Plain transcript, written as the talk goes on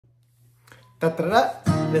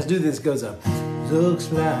Da-da-da. Let's do this. Goes up.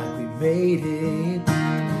 Looks like we made it.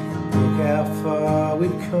 Look how far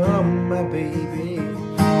we've come, my baby.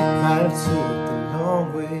 Might have took the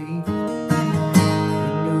long way. We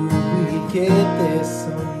knew we'd get there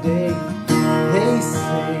someday. They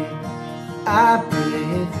say, I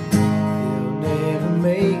bet they'll never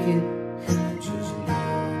make it. Just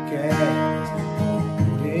look at us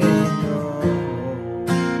holding on.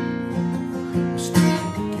 We're still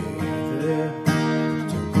together,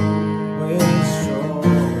 still going strong.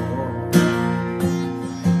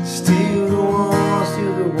 Still the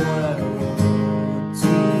one I run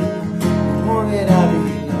to, the one that I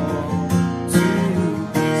belong to.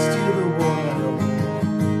 Still the one I want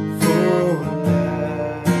for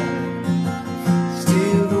life.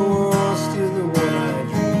 Still the one I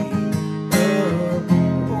dream of, the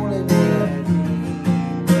only one I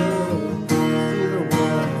dream of. Still the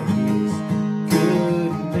one I kiss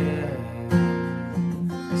goodnight.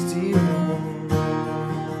 Still the one.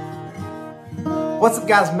 What's up,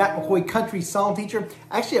 guys? Matt McCoy, country song teacher.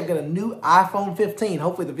 Actually, I've got a new iPhone 15.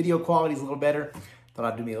 Hopefully the video quality is a little better. Thought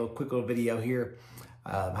I'd do me a quick little video here.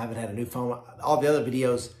 I haven't had a new phone. All the other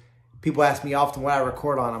videos, people ask me often what I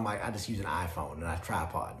record on. I'm like, I just use an iPhone and a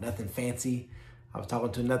tripod. Nothing fancy. I was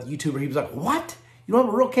talking to another YouTuber. He was like, what? You don't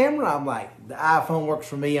have a real camera? I'm like, the iPhone works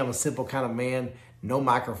for me. I'm a simple kind of man. No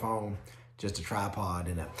microphone, just a tripod.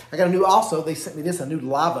 And I got a new, also, they sent me this, a new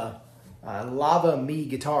Lava Me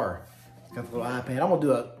guitar. It's got the little iPad. I'm going to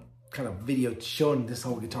do a kind of video showing this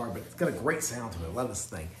whole guitar, but it's got a great sound to it. I love this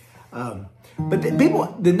thing. But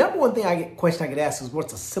the number one question I get asked is,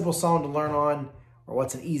 what's a simple song to learn on, or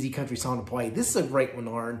what's an easy country song to play? This is a great one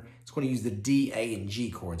to learn. It's going to use the D, A, and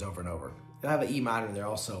G chords over and over. It'll have an E minor in there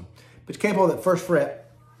also. But you can't play that first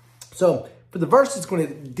fret. So for the verse, it's going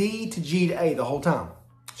to D to G to A the whole time.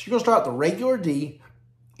 So you're going to start with the regular D.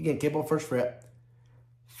 Again, can't play first fret.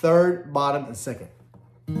 Third, bottom, and second.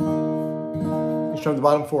 From the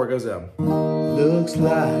bottom 4, it goes up. Looks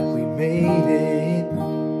like we made it.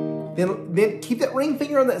 Then keep that ring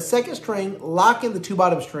finger on that second string, lock in the 2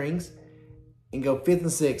 bottom strings, and go 5th and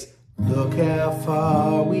 6th. Look how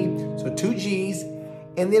far we. So 2 G's.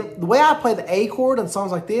 And then the way I play the A chord on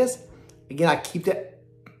songs like this, again, I keep that,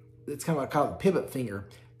 it's kind of like a pivot finger,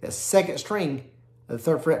 that second string of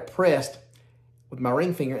the 3rd fret pressed with my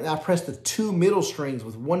ring finger, and I press the 2 middle strings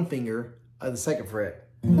with 1 finger of the 2nd fret.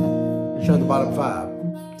 Show the bottom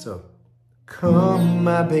 5. So, come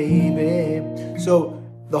my baby. So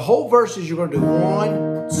the whole verse is you're going to do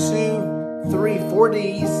 1, 2, 3, 4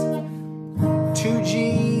 D's, 2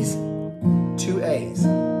 G's, 2 A's.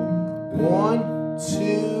 1,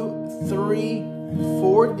 2, 3,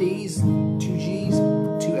 4 D's, 2 G's,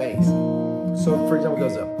 2 A's. So for example, it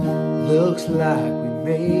goes up. Looks like we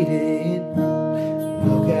made it.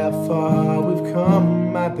 Look how far we've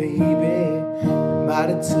come, my baby. Might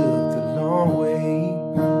have took the long way.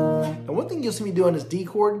 Now, one thing you'll see me do on this D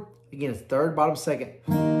chord, again, it's 3rd, bottom, 2nd.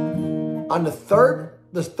 On the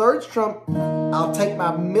third strum, I'll take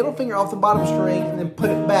my middle finger off the bottom string and then put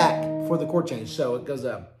it back for the chord change. So it goes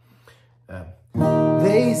up.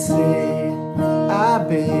 They said, I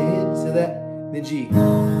bet, so that, then G.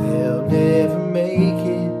 They'll never make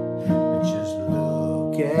it, but just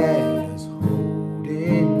look at us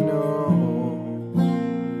holding on.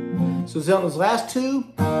 So it's on those last 2,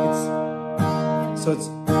 it's 2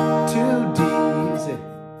 D's, and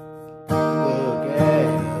look at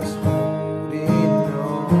us holding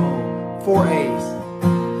on. 4 A's,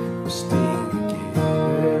 we're still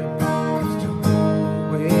together, still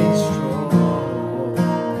going strong.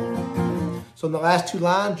 So in the last 2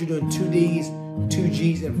 lines, you're doing 2 D's, 2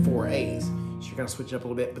 G's, and 4 A's. So you're gonna switch it up a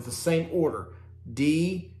little bit, but the same order.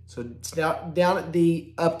 D, so it's down at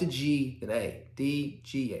D, up to G, then A. D,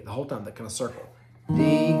 G, A, the whole time, that kind of circle.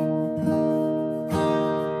 D,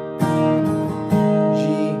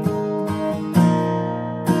 G.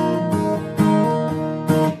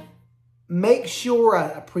 Make sure,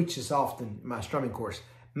 I preach this often in my strumming course,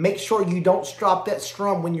 make sure you don't stop that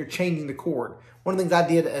strum when you're changing the chord. One of the things I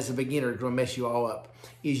did as a beginner to mess you all up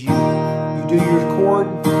is you do your chord,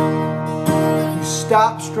 you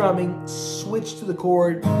stop strumming, switch to the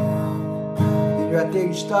chord, then you're right there,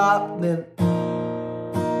 you stop, then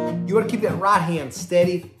you want to keep that right hand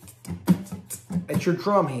steady. That's your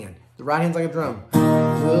drum hand. The right hand's like a drum.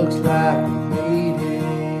 Looks like we made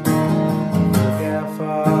it. Look how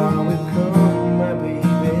far we've come, my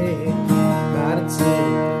baby. Might have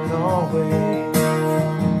taken a long way.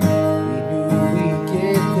 We knew we'd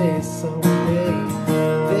get there someday.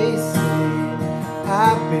 They said, I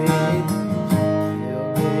bet they'll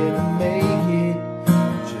never make it.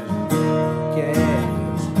 Just look at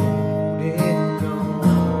us holding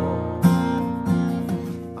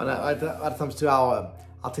a lot of times too, I'll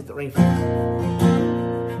take the ring finger.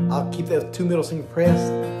 I'll keep those 2 middle strings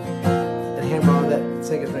pressed and hammer on that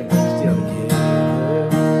 2nd string. Still the kid.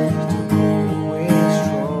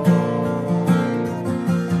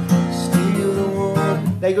 Still the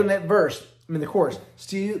one. Now you go to that verse. I mean the chorus.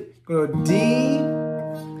 Still go to D,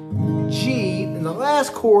 G, and the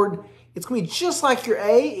last chord. It's going to be just like your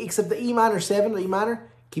A, except the E minor 7, the E minor.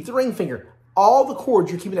 Keep the ring finger. All the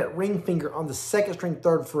chords, you're keeping that ring finger on the 2nd string,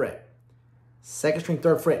 3rd fret. 2nd string,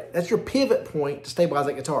 3rd fret. That's your pivot point to stabilize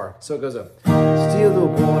that guitar. So it goes up. Still the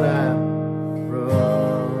one I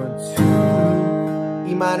run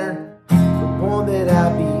to. E minor. The one that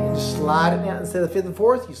I be. And just slide it down. Instead of the 5th and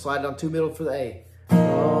 4th, you slide it on 2 middle for the A.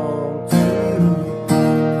 On to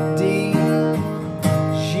D,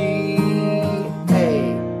 G, A.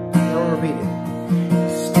 Don't repeat it.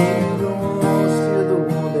 Still the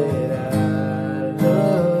one that I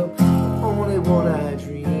love. Only one I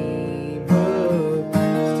dream of.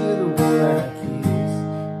 Still the one I kiss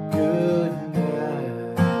goodnight.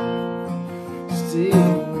 Still.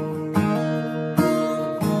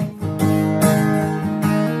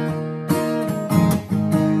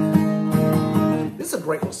 This is a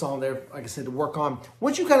great little song there, like I said, to work on.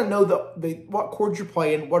 Once you kind of know what chords you're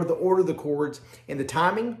playing, what are the order of the chords, and the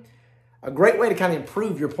timing, a great way to kind of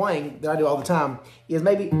improve your playing that I do all the time is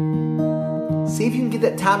maybe see if you can get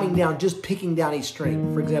that timing down, just picking down each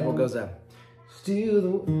string. For example, it goes up. Still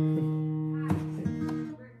the...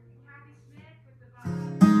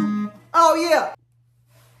 Oh, yeah.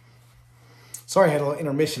 Sorry, I had a little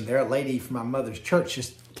intermission there. A lady from my mother's church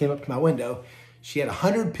just came up to my window. She had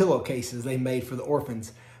 100 pillowcases they made for the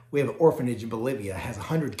orphans. We have an orphanage in Bolivia. It has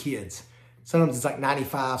 100 kids. Sometimes it's like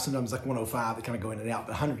 95, sometimes like 105. They kind of go in and out,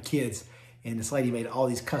 but 100 kids. And this lady made all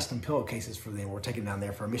these custom pillowcases for them. We're taking them down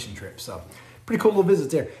there for a mission trip. So pretty cool little visit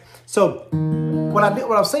there. So what I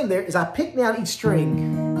was saying there is I pick down each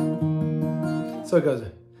string. So it goes,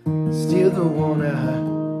 still the one I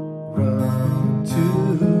run to,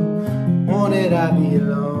 one that I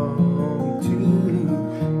belong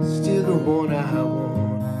to, still the one I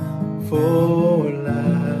want for life.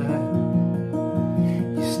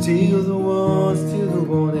 You're still the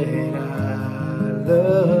one that I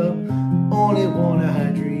love, only one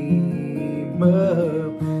I dream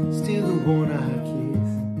of, still the one I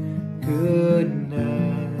kiss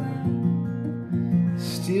goodnight,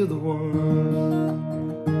 still the one.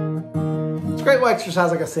 It's a great exercise,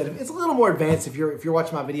 like I said. It's a little more advanced if you're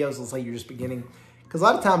watching my videos. Let's say you're just beginning, because a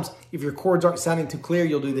lot of times if your chords aren't sounding too clear,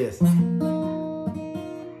 you'll do this. It's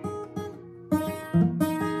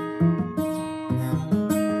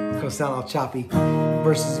gonna sound all choppy.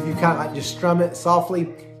 Versus if you kind of like just strum it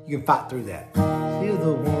softly, you can fight through that. You're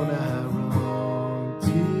the one I run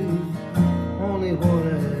to, only one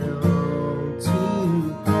I long to,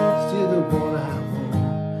 still the one I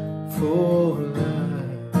want for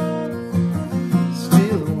life.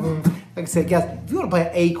 Still the one. Like I said, guys, if you want to play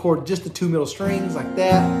an A chord, just the 2 middle strings like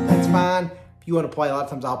that, that's fine. If you want to play, a lot of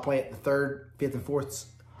times I'll play it the 3rd, 5th, and 4ths.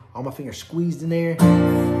 All my fingers squeezed in there.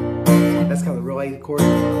 That's kind of the real A chord.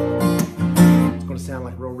 It's going to sound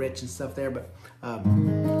like real rich and stuff there, but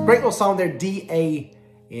great little song there. D, A,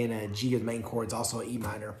 and G are the main chords. Also E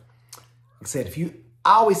minor. Like I said,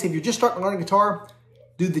 I always say if you're just starting to learn guitar,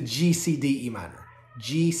 do the G, C, D, E minor.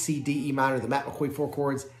 G, C, D, E minor, the Matt McCoy 4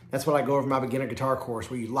 chords. That's what I go over my beginner guitar course,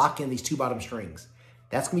 where you lock in these 2 bottom strings.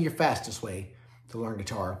 That's going to be your fastest way to learn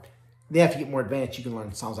guitar. Then if you get more advanced, you can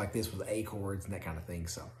learn songs like this with A chords and that kind of thing.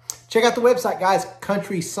 So check out the website, guys,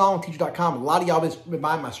 CountrySongTeacher.com. A lot of y'all have been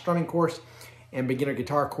buying my strumming course and beginner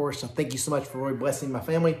guitar course. So thank you so much for really blessing my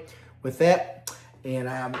family with that.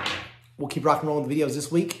 And we'll keep rocking and rolling the videos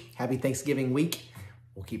this week. Happy Thanksgiving week.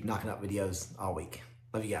 We'll keep knocking out videos all week.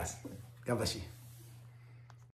 Love you guys. God bless you.